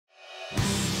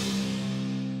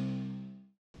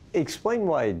Explain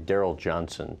why Daryl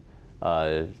Johnston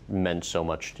meant so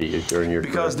much to you during your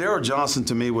Because career. Daryl Johnston,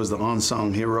 to me, was the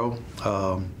unsung hero.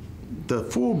 The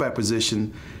fullback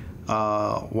position,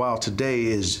 while today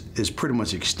is pretty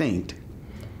much extinct,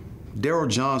 Daryl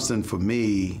Johnston, for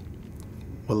me,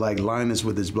 was like Linus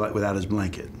without his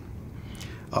blanket.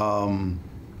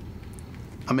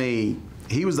 I mean,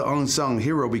 he was the unsung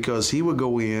hero because he would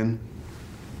go in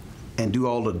and do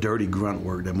all the dirty grunt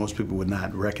work that most people would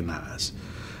not recognize.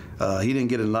 He didn't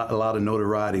get a lot of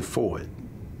notoriety for it,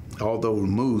 although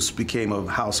Moose became a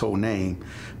household name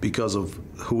because of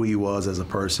who he was as a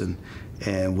person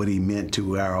and what he meant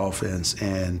to our offense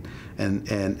and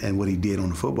what he did on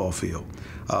the football field.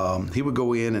 He would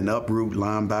go in and uproot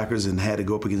linebackers and had to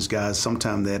go up against guys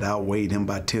sometimes that outweighed him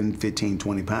by 10, 15,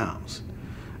 20 pounds.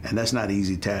 And that's not an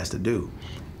easy task to do.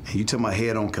 And you took my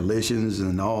head on collisions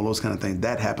and all those kind of things.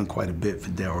 That happened quite a bit for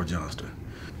Daryl Johnston.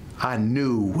 I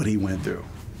knew what he went through.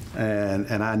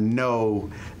 And I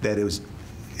know that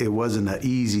it wasn't an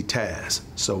easy task.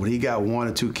 So when he got 1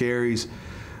 or 2 carries,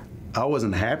 I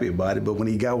wasn't happy about it, but when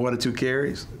he got 1 or 2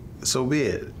 carries, so be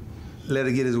it. Let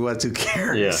him get his 1 or 2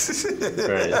 carries.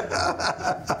 Yeah, right.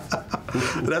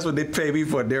 That's what they pay me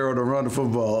for, Daryl, to run the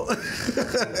football.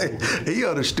 He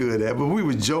understood that, but we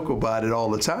would joke about it all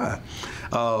the time.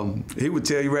 He would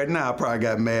tell you right now, I probably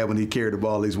got mad when he carried the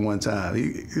ball at least one time.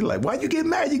 He's like, why you get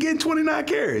mad? You're getting 29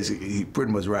 carries. He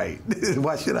pretty much right.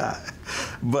 Why should I?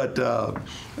 But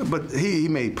he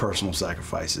made personal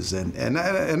sacrifices, and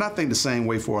I think the same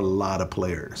way for a lot of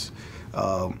players.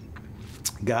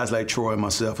 Guys like Troy,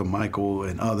 myself, and Michael,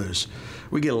 and others,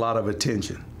 we get a lot of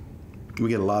attention. We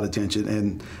get a lot of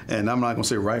attention, and I'm not going to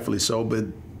say rightfully so, but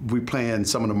we play in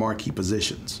some of the marquee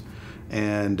positions.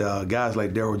 And guys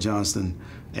like Daryl Johnston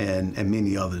and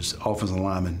many others, offensive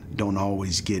linemen, don't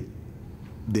always get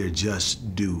their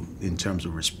just due in terms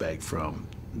of respect from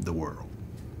the world.